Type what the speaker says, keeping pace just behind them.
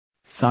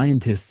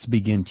Scientists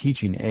begin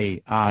teaching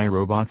AI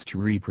robots to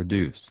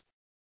reproduce.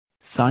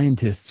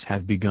 Scientists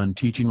have begun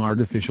teaching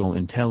artificial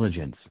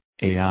intelligence,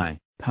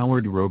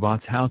 AI-powered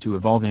robots how to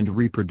evolve and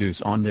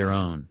reproduce on their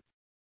own.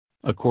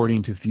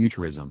 According to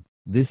Futurism,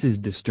 this is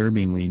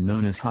disturbingly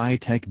known as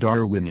high-tech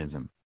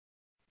Darwinism.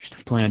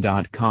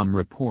 Plan.com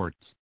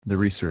reports, the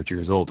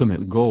researchers'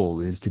 ultimate goal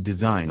is to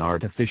design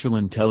artificial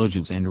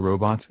intelligence and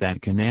robots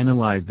that can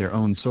analyze their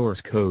own source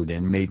code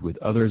and mate with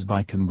others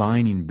by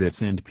combining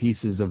bits and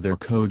pieces of their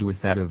code with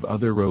that of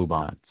other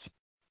robots.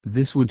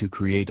 This would to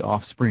create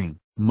offspring,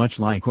 much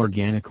like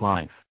organic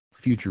life,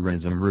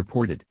 Futurism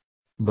reported.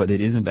 But it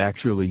isn't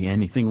actually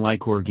anything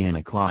like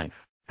organic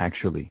life,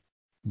 actually.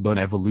 But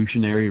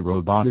evolutionary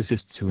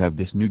roboticists who have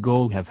this new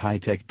goal have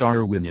high-tech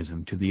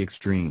Darwinism to the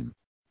extreme.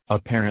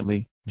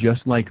 Apparently,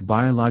 just like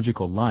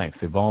biological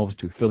life evolves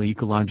to fill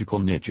ecological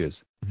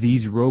niches,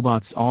 these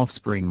robots'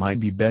 offspring might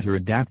be better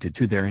adapted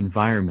to their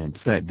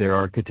environments that their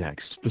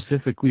architects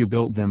specifically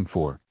built them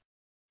for.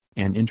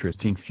 An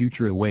interesting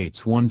future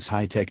awaits once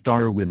high-tech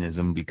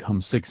Darwinism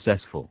becomes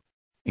successful.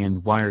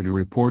 And Wired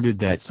reported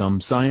that some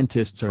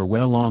scientists are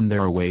well on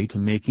their way to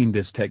making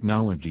this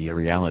technology a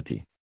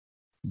reality.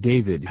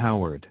 David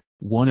Howard,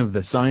 one of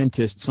the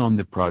scientists on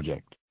the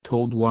project,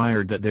 told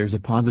Wired that there's a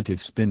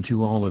positive spin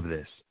to all of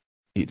this.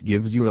 It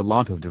gives you a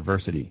lot of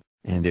diversity,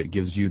 and it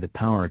gives you the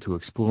power to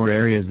explore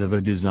areas of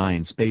a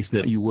design space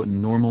that you wouldn't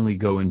normally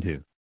go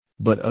into.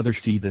 But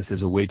others see this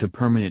as a way to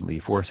permanently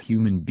force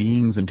human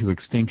beings into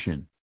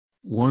extinction.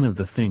 One of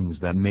the things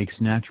that makes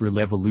natural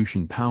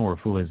evolution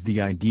powerful is the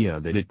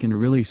idea that it can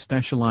really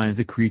specialize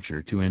a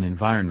creature to an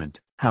environment,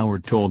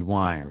 Howard told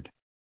Wired.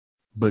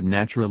 But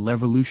natural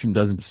evolution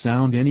doesn't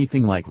sound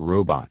anything like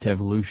robot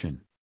evolution.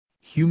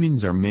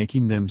 Humans are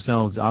making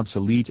themselves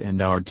obsolete,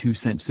 and our 2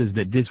 cents is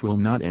that this will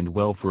not end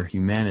well for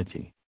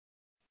humanity.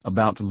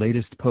 About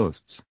latest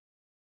posts.